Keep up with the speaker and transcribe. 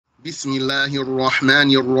بسم الله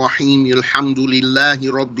الرحمن الرحيم الحمد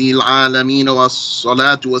لله رب العالمين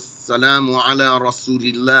والصلاة والسلام على رسول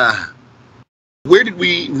الله. Where did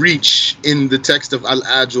we reach in the text of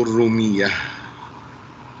Al-Aajurroomiyyah,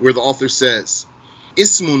 where the author says,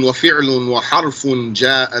 اسم وفعل وحرف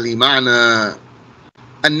جاء لمعنى,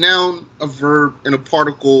 a noun, a verb, and a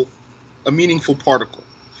particle, a meaningful particle,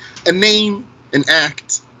 a name, an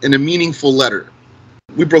act, and a meaningful letter.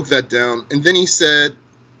 We broke that down, and then he said,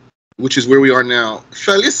 which is where we are now,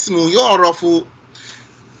 فَالِاسْمُ يُعْرَفُ,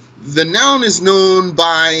 the noun is known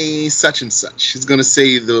by such and such. He's going to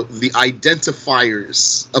say the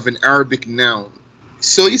identifiers of an Arabic noun.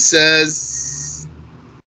 So he says,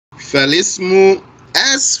 فَالِاسْمُ,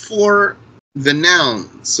 as for the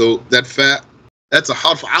noun, so that fa, that's a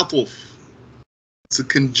harf atuf. It's a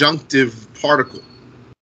conjunctive particle.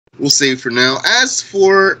 We'll say for now, as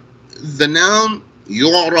for the noun,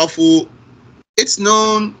 يُعْرَفُ, it's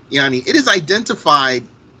known, yani, it is identified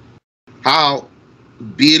how?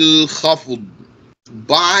 Bil khafd,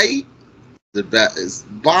 by the ba is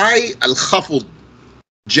by al khafd,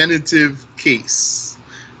 genitive case,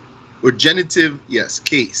 or genitive, yes,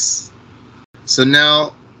 case. So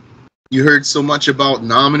now you heard so much about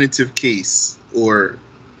nominative case or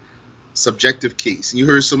subjective case. You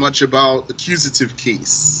heard so much about accusative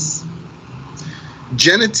case.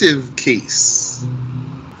 Genitive case,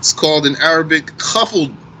 it's called in Arabic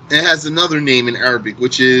khafd. It has another name in Arabic,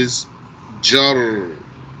 which is jar,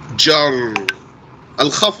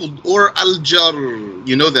 al-khafd or al-jar.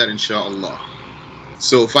 You know that, inshallah.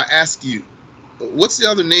 So if I ask you, what's the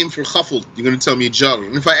other name for khafd? You're going to tell me jar.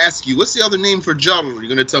 And if I ask you, what's the other name for jar? You're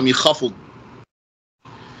going to tell me khafd.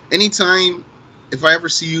 Anytime, if I ever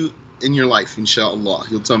see you in your life, inshallah,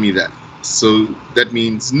 you'll tell me that. So that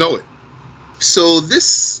means know it. So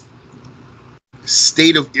this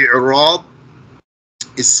state of i'rab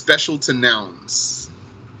is special to nouns.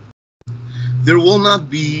 There will not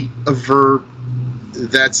be a verb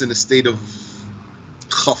that's in a state of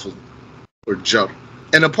khafd or jar.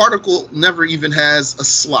 And a particle never even has a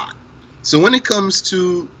slot. So when it comes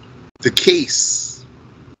to the case,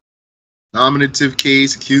 nominative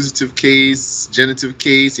case, accusative case, genitive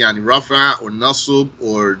case, yani rafa or nasb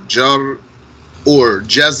or jar or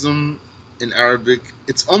jazm in Arabic,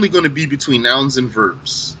 it's only going to be between nouns and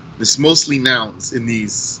verbs. It's mostly nouns in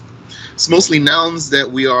these. It's mostly nouns that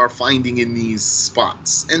we are finding in these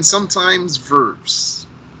spots, and sometimes verbs.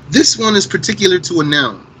 This one is particular to a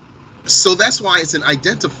noun, so that's why it's an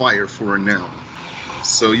identifier for a noun.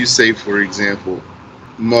 So you say, for example,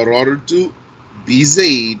 marartu bi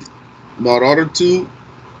Zaid. Marartu,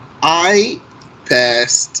 I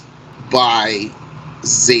passed by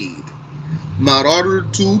Zaid.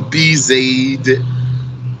 Marartu bi Zaid.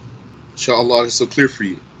 Inshallah, it's so clear for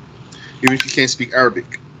you, even if you can't speak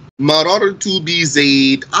Arabic. Marartu bi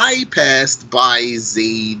Zaid, I passed by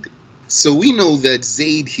Zaid. So we know that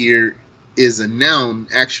Zaid here is a noun.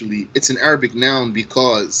 Actually, it's an Arabic noun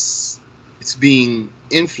because it's being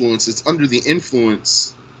influenced. It's under the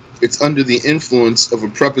influence. It's under the influence of a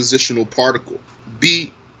prepositional particle.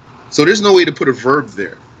 Be. So there's no way to put a verb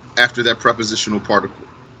there after that prepositional particle.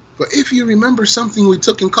 But if you remember something we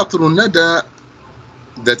took in Qatrun Nada,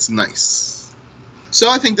 that's nice.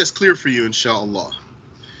 So I think that's clear for you, inshallah.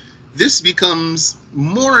 This becomes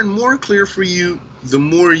more and more clear for you the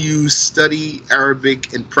more you study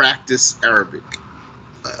Arabic and practice Arabic.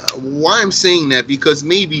 Why I'm saying that? Because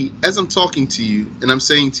maybe as I'm talking to you and I'm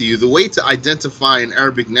saying to you, the way to identify an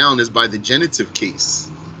Arabic noun is by the genitive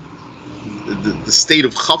case, the state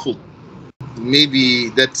of khafd. Maybe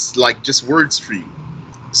that's like just words for you.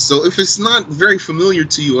 So if it's not very familiar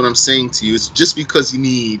to you what I'm saying to you, it's just because you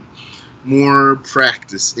need more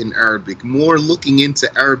practice in Arabic, more looking into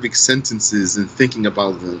Arabic sentences and thinking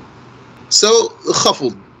about them. So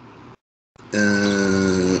khafd,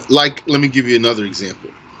 like, let me give you another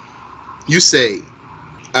example. You say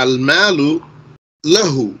al-malu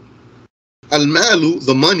lahu. Al-malu,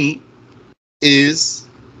 the money, is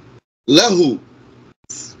lahu,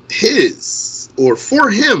 his, or for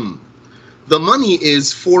him. The money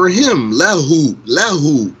is for him. Lahu,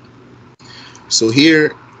 lahu. So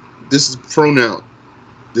here, this is a pronoun.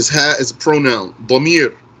 This ha is a pronoun.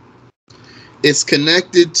 Damir. It's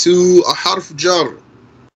connected to a harf jar.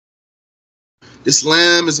 This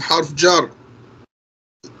lam is a harf jar.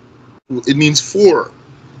 It means for.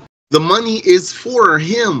 The money is for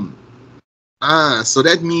him. So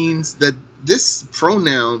that means that this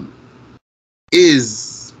pronoun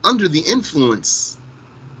is under the influence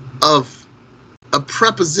of a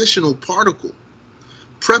prepositional particle.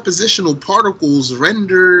 Prepositional particles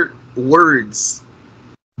render words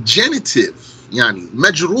genitive. يعني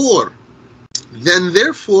مجرور, then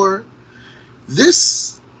therefore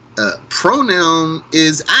this pronoun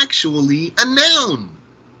is actually a noun.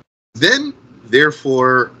 Then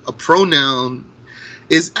therefore a pronoun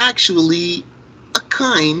is actually a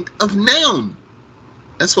kind of noun.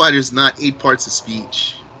 That's why there's not 8 parts of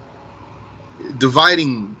speech.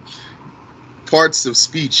 Dividing parts of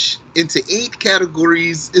speech into 8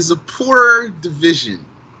 categories is a poor division.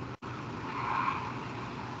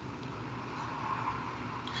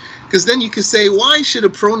 Because then you could say, why should a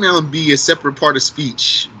pronoun be a separate part of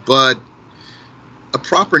speech, but a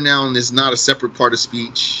proper noun is not a separate part of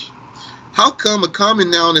speech? How come a common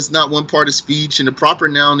noun is not one part of speech, and a proper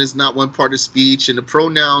noun is not one part of speech, and a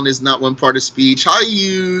pronoun is not one part of speech? How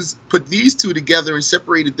you put these 2 together and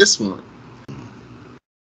separated this one?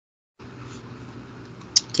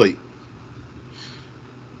 Please.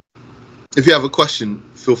 If you have a question,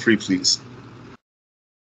 feel free, please.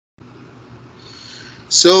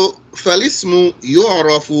 So, فالاسم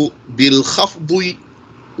يعرف بالخفض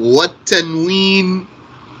والتنوين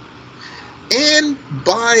and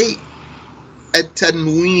by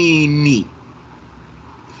التنوين.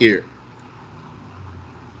 Here,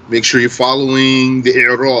 make sure you're following the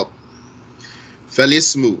i'rab.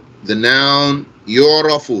 فالاسم, the noun,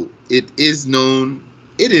 يعرف, it is known.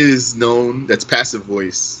 It is known, that's passive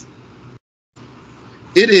voice.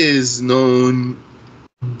 It is known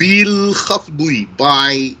bil khafdi,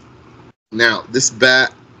 by. Now this ba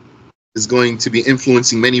is going to be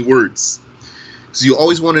influencing many words, so you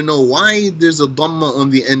always want to know why there's a dhamma on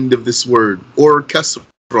the end of this word, or kasra,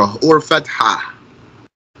 or fatha.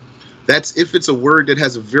 That's if it's a word that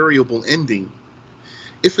has a variable ending.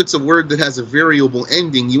 If it's a word that has a variable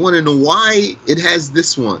ending, you want to know why it has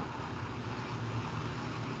this one.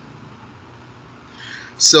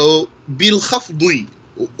 So bil khafdi,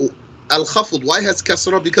 al-khafd, why has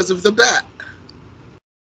kasra? Because of the ba.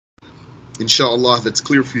 Inshallah, that's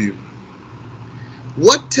clear for you.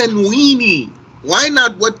 What tanweeni? Why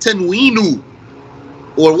not what tanweenu?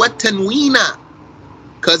 Or what tanweena?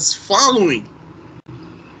 Because following.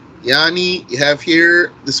 Yani, you have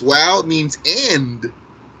here, this wow means and.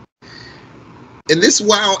 And this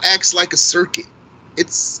wow acts like a circuit.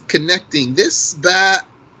 It's connecting this ba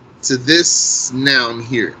to this noun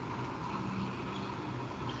here.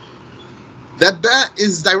 That ba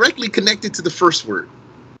is directly connected to the first word,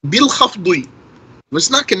 bil khafdi, but it's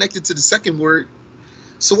not connected to the second word.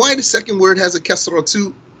 So why the second word has a kasra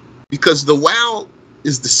too? Because the wow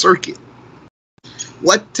is the circuit.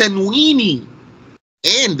 What tanweeni,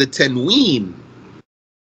 and the tanween.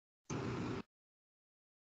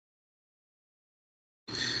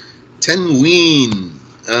 Tanween.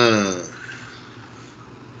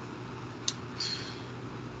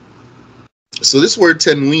 So this word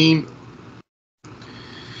tanween,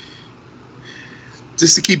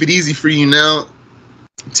 just to keep it easy for you now,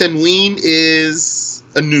 tanween is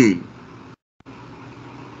a noon.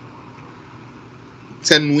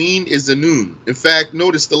 Tanween is a noon. In fact,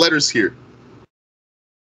 notice the letters here.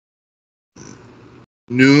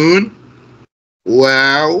 Noon,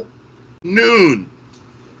 wow, noon.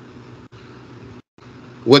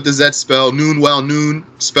 What does that spell? Noon, wow, noon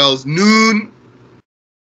spells noon.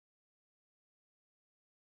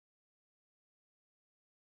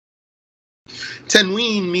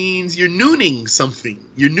 Tanween means you're nooning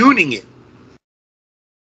something. You're nooning it.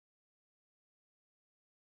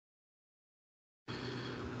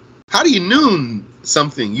 How do you noon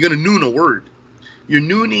something? You're going to noon a word. You're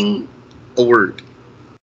nooning a word.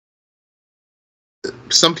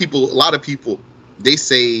 Some people, a lot of people, they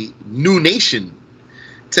say noonation.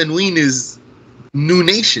 Tanween is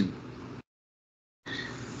noonation.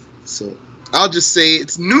 So I'll just say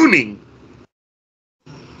it's nooning.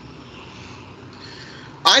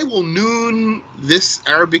 I will noon this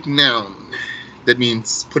Arabic noun. That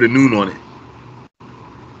means put a noon on it.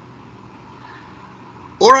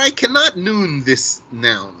 Or I cannot noon this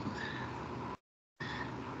noun.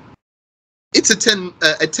 It's a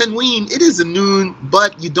tanween. It is a noon,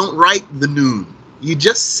 but you don't write the noon. You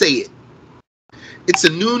just say it. It's a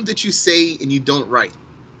noon that you say and you don't write.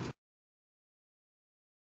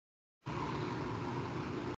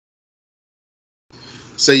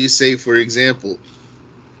 So you say, for example,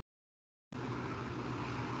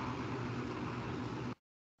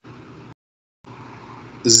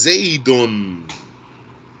 Zaydun.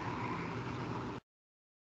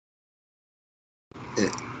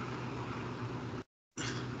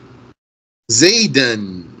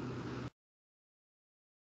 Zaydan.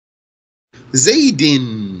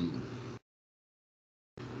 Zaydin.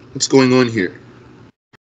 What's going on here?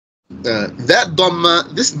 That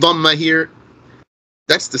dhamma, this dhamma here,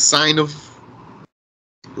 that's the sign of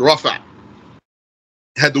rafa,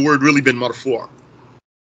 had the word really been marfu'.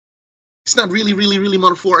 It's not really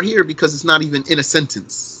marfu' here because it's not even in a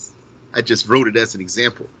sentence. I just wrote it as an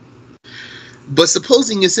example. But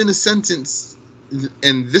supposing it's in a sentence,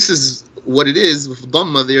 and this is what it is with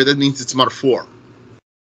dhamma there, that means it's marfu'.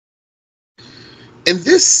 And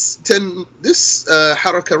this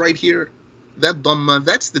haraka right here, that dhamma,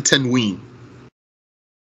 that's the tanween.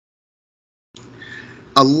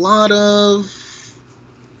 A lot of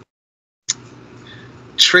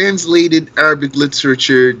translated Arabic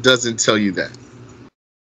literature doesn't tell you that.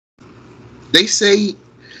 They say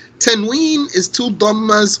tanween is 2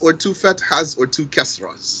 dhammas or 2 fathas or 2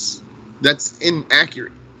 kasras. That's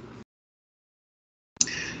inaccurate.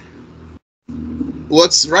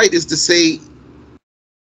 What's right is to say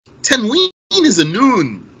tanween is a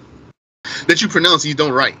noon that you pronounce and you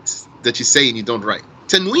don't write, that you say and you don't write.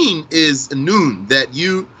 Tanween is a noon that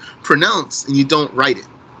you pronounce and you don't write it.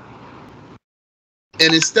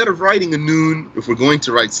 And instead of writing a noon, if we're going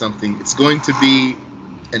to write something, it's going to be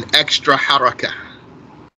an extra haraka.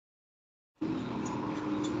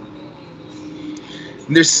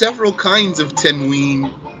 And there's several kinds of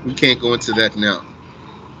tanween. We can't go into that now.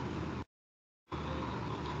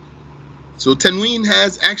 So tanween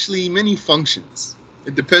has actually many functions.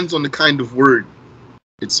 It depends on the kind of word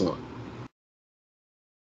it's on.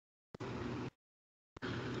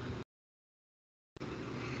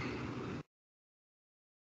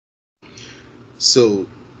 So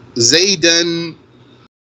Zaydan,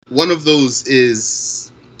 one of those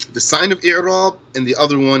is the sign of i'rab, and the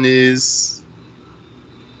other one is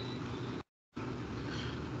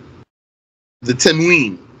the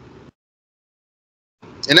tanween.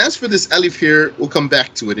 And as for this alif here, we'll come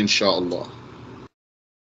back to it inshallah.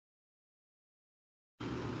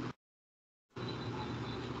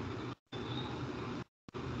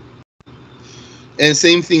 And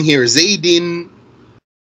same thing here, Zaydin.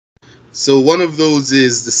 So one of those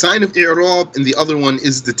is the sign of i'rab and the other one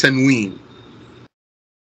is the tanween.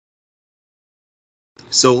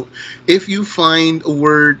 So if you find a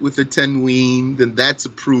word with a tanween, then that's a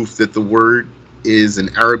proof that the word is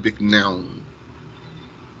an Arabic noun.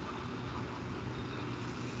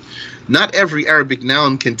 Not every Arabic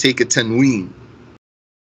noun can take a tanween.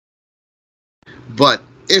 But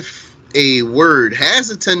if a word has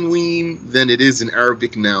a tanween, then it is an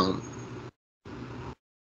Arabic noun.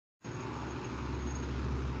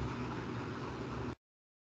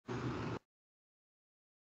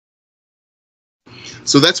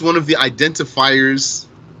 So that's one of the identifiers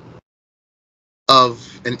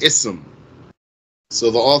of an ism. So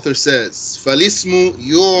the author says, فَالِاسْمُ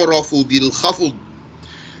يُعْرَفُ بِالْخَفْضِ.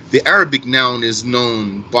 The Arabic noun is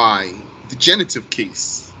known by the genitive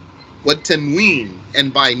case, وَالتَّنْوِينِ,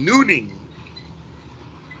 and by nooning,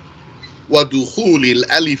 وَدُخُولِ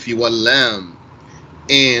الْأَلِفِ وَاللَّامِ,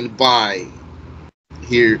 and by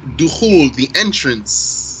here dukhul, the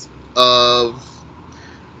entrance of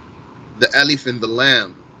the alif and the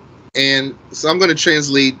lam. And so I'm going to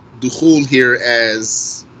translate dukhul here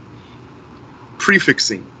as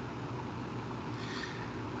prefixing.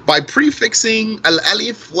 By prefixing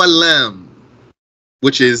al-alif wal-lam,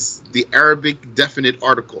 which is the Arabic definite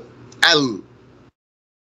article, al.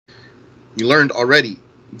 You learned already,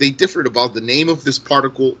 they differed about the name of this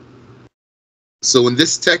particle. So in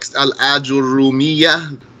this text,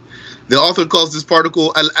 Al-Aajurroomiyyah, the author calls this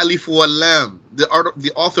particle al-alif wal-lam. The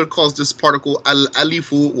author calls this particle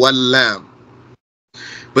al-alif wal-lam.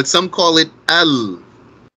 But some call it al.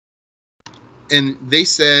 And they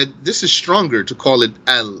said this is stronger to call it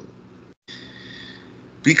al,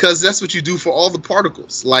 because that's what you do for all the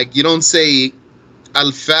particles. Like you don't say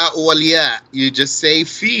al-fa wal-ya, you just say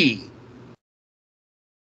fi.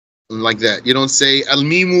 Like that. You don't say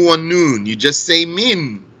al-mimu wan-noon, you just say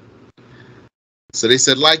min. So they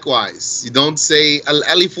said likewise, you don't say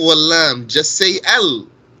al-alif wal-lam, just say al.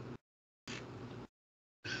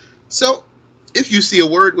 So if you see a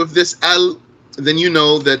word with this al, then you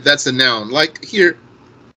know that that's a noun. Like here,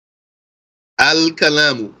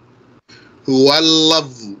 al-kalamu, huwa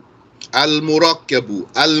al-lafzu, al-murakkabu,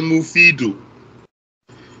 al-mufidu.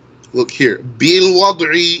 Look here,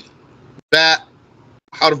 bil-wad'i, ba,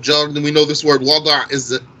 harf jar, then we know this word wada'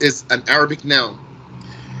 is an Arabic noun.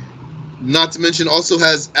 Not to mention also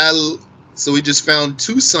has al, so we just found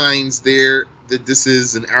 2 signs there that this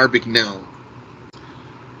is an Arabic noun.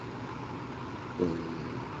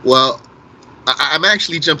 Well, I'm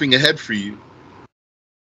actually jumping ahead for you.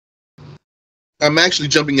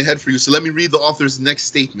 So let me read the author's next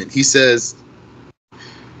statement. He says,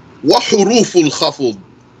 وَحُرُوفُ الْخَفْضِ.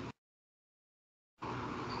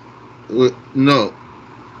 No.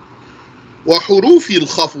 وحروف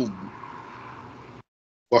الخفض.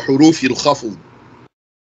 وحروف الخفض.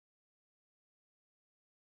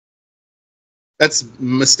 That's a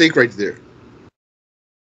mistake right there.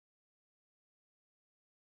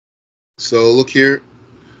 So look here.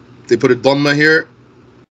 They put a dhamma here.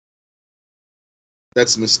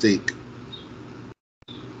 That's a mistake.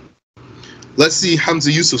 Let's see Hamza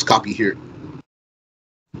Yusuf's copy here.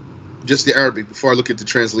 Just the Arabic before I look at the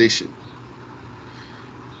translation.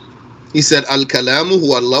 He said, الكلام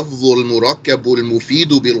هو اللفظ المركب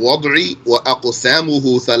المفيد بالوضع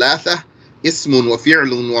وأقسامه ثلاثة اسم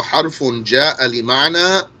وفعل وحرف جاء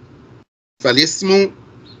لمعنى فالاسم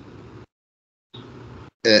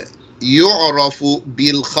يعرف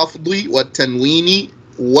بالخفض والتنوين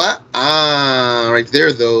right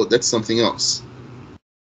there though, that's something else.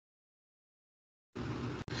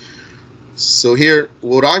 So here,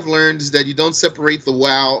 what I've learned is that you don't separate the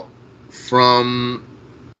wow from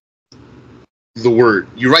the word.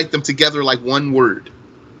 You write them together like one word.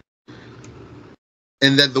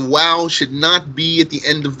 And that the wow should not be at the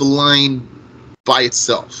end of the line by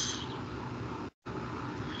itself.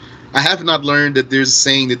 I have not learned that there's a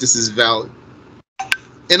saying that this is valid.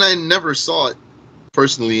 And I never saw it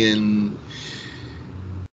personally in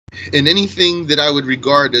anything that I would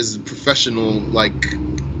regard as professional, like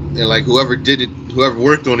whoever did it, whoever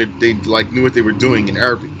worked on it, they like knew what they were doing in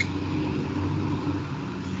Arabic.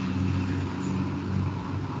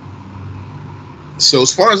 So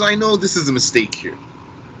as far as I know, this is a mistake here.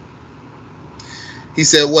 He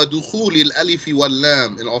said, وَدُخُولِ الْأَلِفِ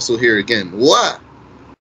وَاللَّامِ, and also here again,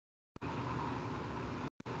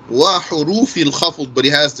 وَحُرُوفِ الْخَفْض, but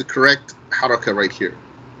he has the correct haraka right here.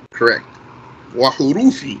 Correct.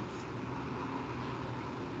 وَحُرُوفِ.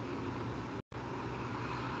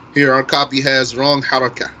 Here our copy has wrong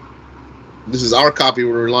haraka. This is our copy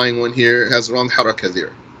we're relying on here. It has wrong haraka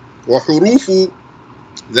there. وَحُرُوفُ,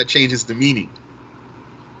 that changes the meaning.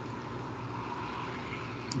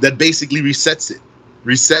 That basically resets it.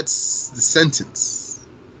 Resets the sentence.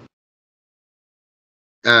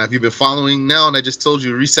 If you've been following now and I just told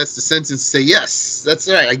you resets the sentence, say yes, that's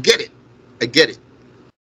right, I get it. I get it.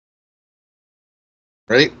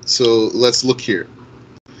 Right? So let's look here.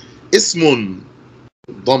 Ismun,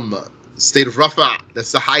 dhamma, state of rafa,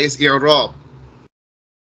 that's the highest i'rab.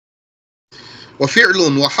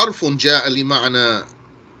 وفعل وحرف جاء لمعنى.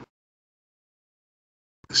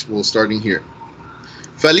 We're starting here.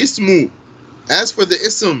 فالاسم, as for the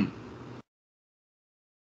ism,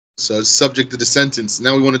 so it's subject to the sentence.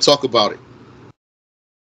 Now we want to talk about it.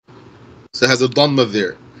 So it has a dhamma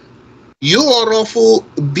there. يعرف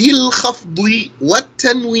بالخفض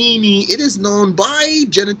والتنوين, it is known by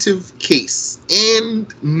genitive case and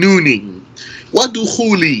nooning.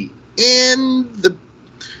 ودخول, and the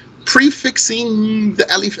prefixing the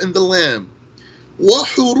alif and the lam.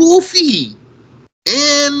 وحروفي,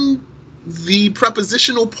 and the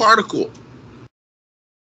prepositional particles.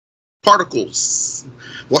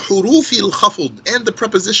 وحروف الخفض, and the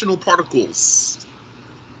prepositional particles.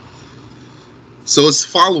 So it's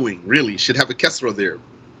following, really, should have a kasra there.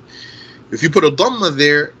 If you put a dhamma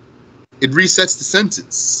there, it resets the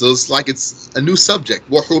sentence. So it's like it's a new subject.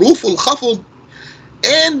 وحروف الخفض,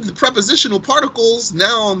 and the prepositional particles,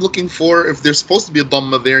 now I'm looking for, if there's supposed to be a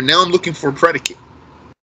dhamma there, now I'm looking for a predicate.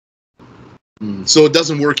 So it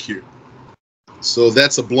doesn't work here. So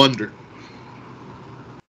that's a blunder.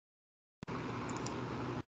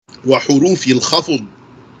 وحروف الخفض,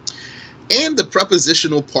 and the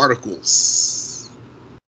prepositional particles.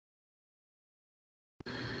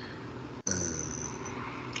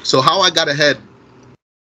 So how I got ahead,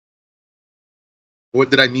 what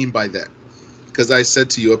did I mean by that? Because I said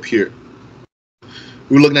to you up here,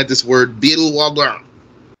 we're looking at this word bil wada'.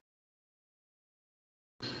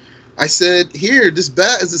 I said here, this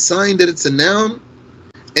ba is a sign that it's a noun,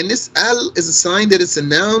 and this al is a sign that it's a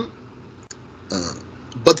noun.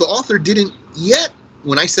 But the author didn't yet,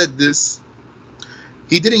 when I said this,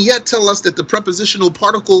 he didn't yet tell us that the prepositional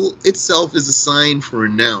particle itself is a sign for a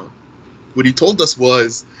noun. What he told us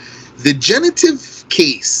was the genitive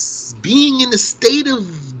case, being in a state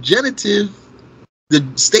of genitive, the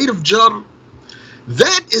state of jar,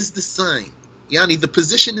 that is the sign. Yani, the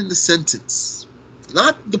position in the sentence,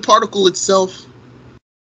 not the particle itself.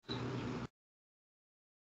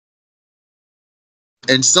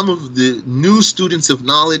 And some of the new students of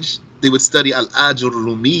knowledge, they would study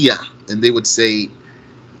Al-Aajurroomiyyah, and they would say,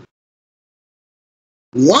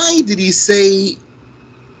 why did he say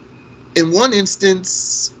in one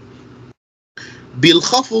instance bil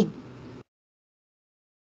khafd,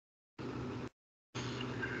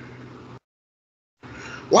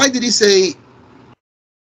 why did he say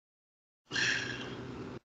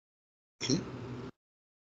Okay.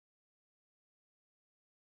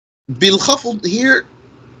 Bil khafd here,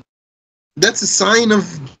 that's a sign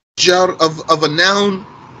of jar of a noun.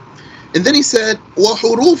 And then he said, wa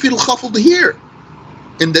huruf al khafd here,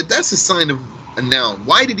 and that's a sign of a noun.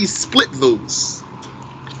 Why did he split those?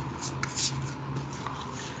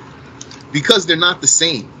 Because they're not the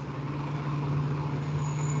same.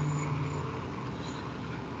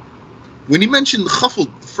 When he mentioned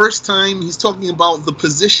khafd the first time, he's talking about the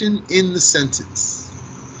position in the sentence.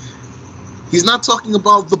 He's not talking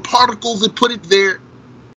about the particle that put it there.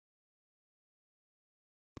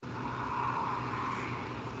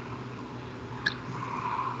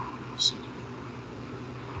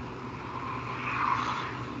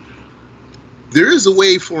 There is a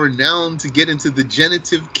way for a noun to get into the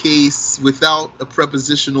genitive case without a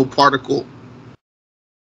prepositional particle.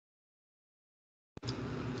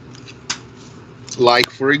 Like,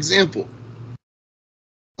 for example,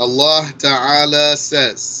 Allah Ta'ala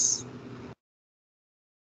says,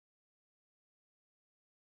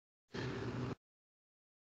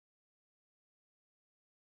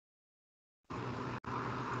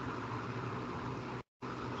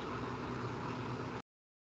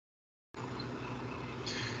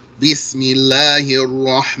 Bismillahir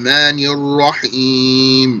Rahmanir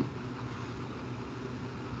Rahim.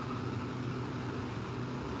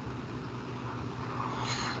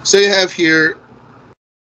 So you have here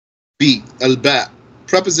B, al-ba,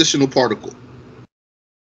 prepositional particle.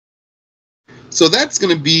 So that's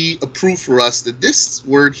going to be a proof for us that this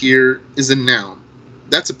word here is a noun.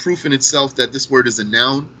 That's a proof in itself that this word is a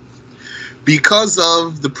noun because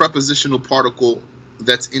of the prepositional particle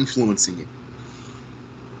that's influencing it.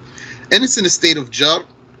 And it's in a state of jar,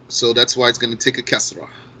 so that's why it's going to take a kasrah.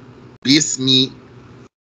 Bismi.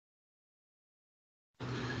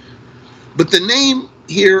 But the name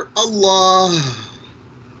here, Allah,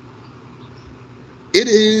 it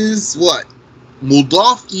is what?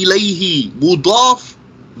 Mudaf ilayhi.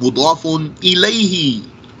 Mudafun ilayhi.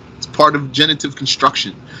 It's part of genitive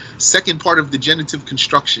construction. Second part of the genitive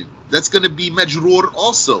construction. That's going to be majroor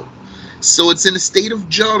also. So it's in a state of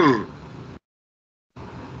jar.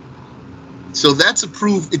 So that's a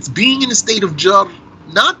proof. It's being in a state of jar,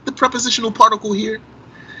 not the prepositional particle here.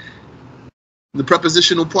 The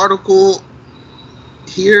prepositional particle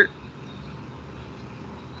here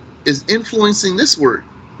is influencing this word,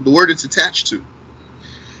 the word it's attached to.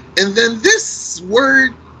 And then this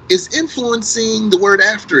word is influencing the word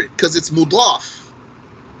after it because it's mudaf.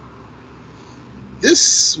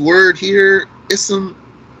 This word here, ism,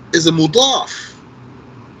 is a mudaf.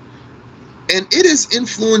 And it is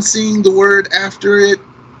influencing the word after it.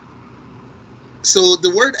 So the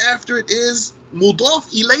word after it is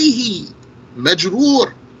mudaf ilayhi,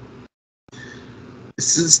 majroor.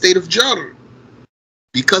 It's in the state of jar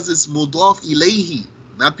because it's mudaf ilayhi,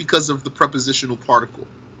 not because of the prepositional particle.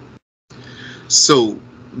 So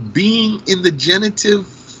being in the genitive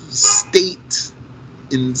state,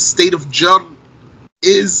 in the state of jar,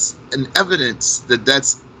 is an evidence that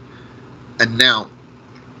that's a noun.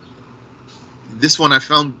 This one I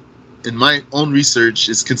found in my own research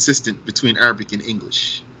is consistent between Arabic and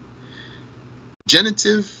English.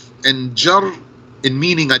 Genitive and jar in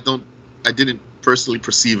meaning, I didn't personally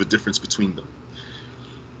perceive a difference between them.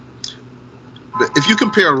 But if you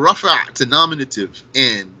compare rafa' to nominative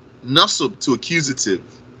and nasb to accusative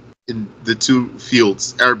in the two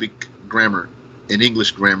fields, Arabic grammar and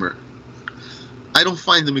English grammar, I don't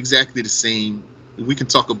find them exactly the same. We can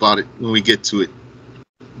talk about it when we get to it.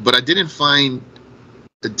 But I didn't find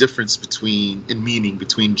a difference in meaning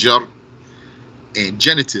between jar and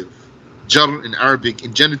genitive. Jar in Arabic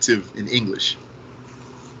and genitive in English.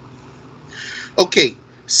 Okay,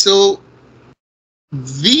 so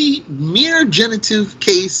the mere genitive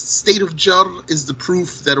case, state of jar, is the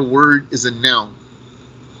proof that a word is a noun.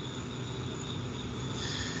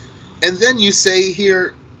 And then you say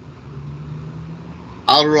here,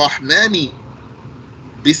 Ar-Rahmani,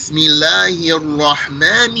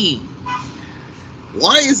 Bismillahir-Rahmani.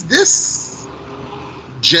 Why is this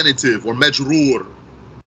genitive or majroor?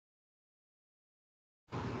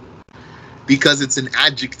 Because it's an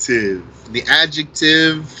adjective. The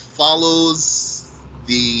adjective follows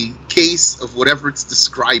the case of whatever it's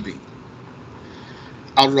describing.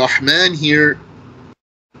 Ar-Rahman here,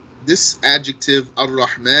 this adjective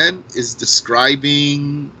Ar-Rahman is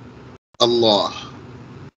describing Allah.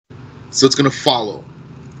 So it's going to follow.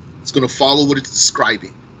 It's going to follow what it's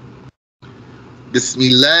describing.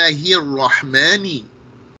 Bismillahir-Rahmani.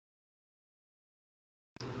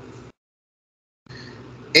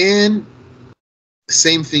 And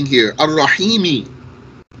same thing here. Ar-Rahimi.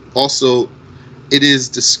 Also it is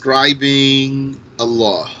describing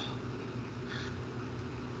Allah.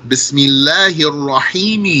 Bismillahir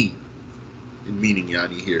Rahimi, in meaning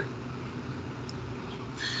yani here.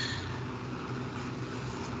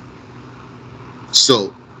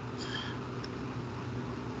 So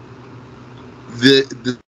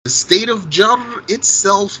the state of jar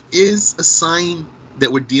itself is a sign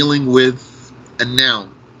that we're dealing with a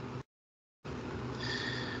noun.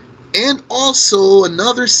 And also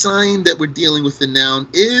another sign that we're dealing with the noun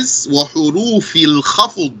is وَحُرُوفِ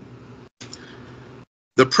الْخَفْضِ,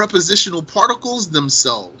 the prepositional particles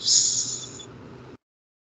themselves.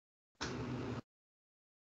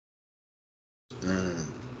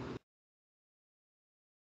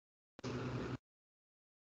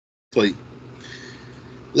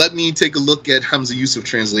 Let me take a look at Hamza Yusuf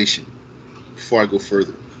translation before I go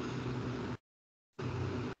further.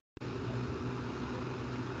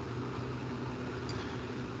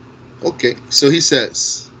 Okay, so he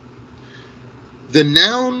says, the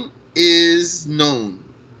noun is known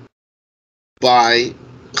by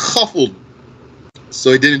khafd.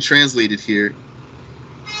 So he didn't translate it here.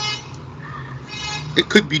 It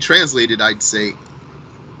could be translated, I'd say.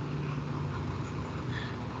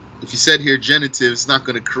 If you said here genitive, it's not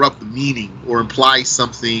going to corrupt the meaning or imply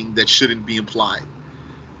something that shouldn't be implied,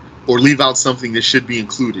 or leave out something that should be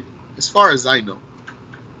included, as far as I know.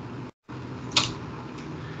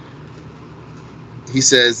 He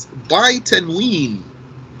says, by tanween.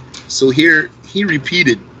 So here he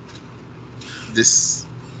repeated this,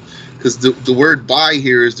 because the word by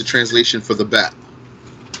here is the translation for the ba.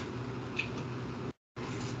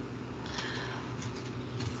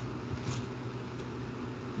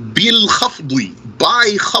 Bil khafdi,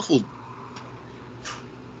 by khafd.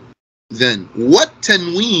 Then what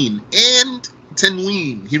tanween and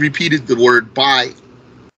tanween? He repeated the word by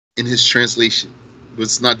in his translation, but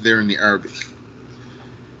it's not there in the Arabic.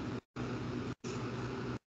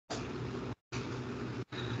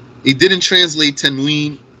 He didn't translate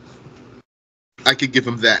tanween. I could give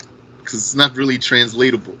him that, because it's not really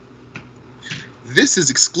translatable. This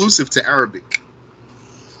is exclusive to Arabic.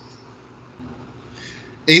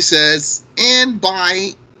 And he says, and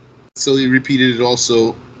by, so he repeated it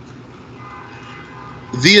also,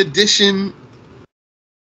 the addition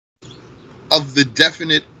of the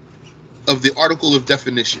definite, of the article of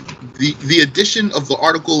definition. The addition of the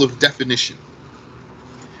article of definition.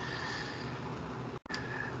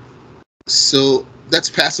 So that's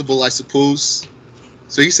passable, I suppose.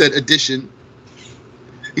 So he said addition.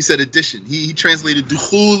 He said addition. He translated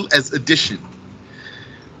dukhul as addition.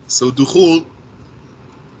 So dukhul,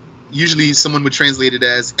 usually someone would translate it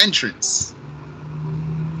as entrance.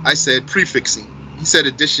 I said prefixing. He said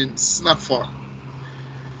addition. It's not far.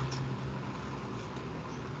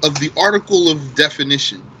 Of the article of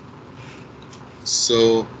definition.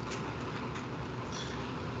 So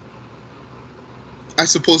I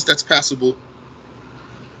suppose that's passable.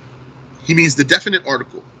 He means the definite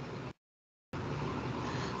article.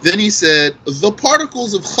 Then he said, the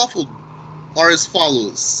particles of khafd are as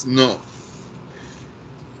follows. No.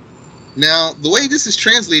 Now, the way this is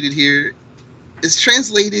translated here is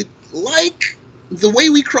translated like the way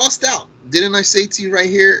we crossed out. Didn't I say to you right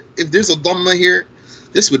here, if there's a dhamma here,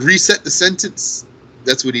 this would reset the sentence.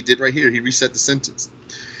 That's what he did right here. He reset the sentence.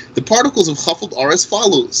 The particles of khafd are as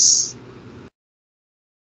follows.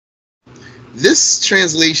 This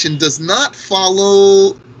translation does not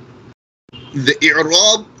follow the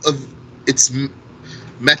i'rab of its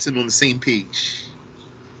matan on the same page.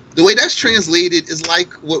 The way that's translated is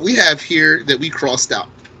like what we have here that we crossed out.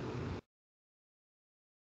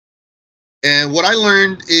 And what I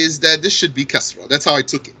learned is that this should be kasra. That's how I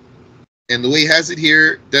took it. And the way he has it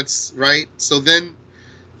here, that's right. So then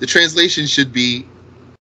the translation should be,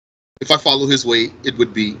 if I follow his way, it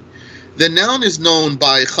would be, the noun is known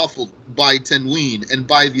by khafd, by tanween, and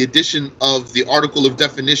by the addition of the article of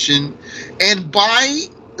definition, and by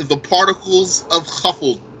the particles of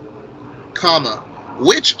khafd, comma,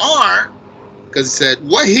 which are, because he said,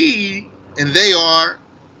 wahi, and they are,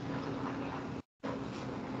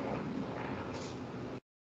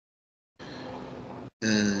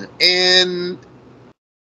 and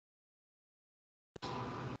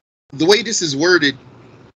the way this is worded,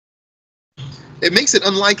 it makes it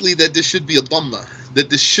unlikely that this should be a dhamma, that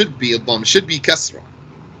this should be a dhamma, should be kasra.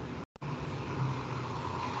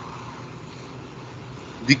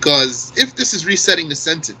 Because if this is resetting the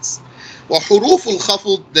sentence, wa huruf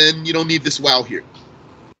al-khafd, then you don't need this wow here.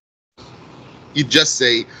 You just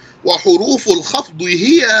say, wa huruf al-khafd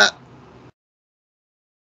hiya,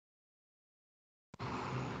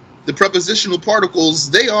 the prepositional particles,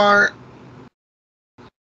 they are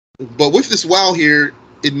But with this wow here,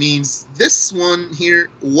 it means this one here,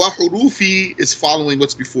 wahurufi, is following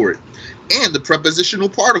what's before it. And the prepositional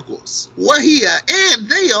particles. Wahiya, and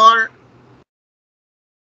they are.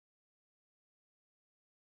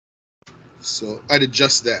 So I'd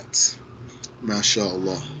adjust that.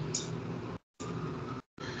 MashaAllah.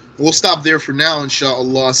 We'll stop there for now,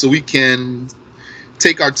 inshallah, so we can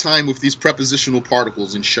take our time with these prepositional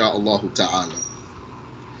particles, inshallah ta'ala.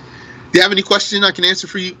 Do you have any question I can answer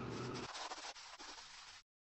for you?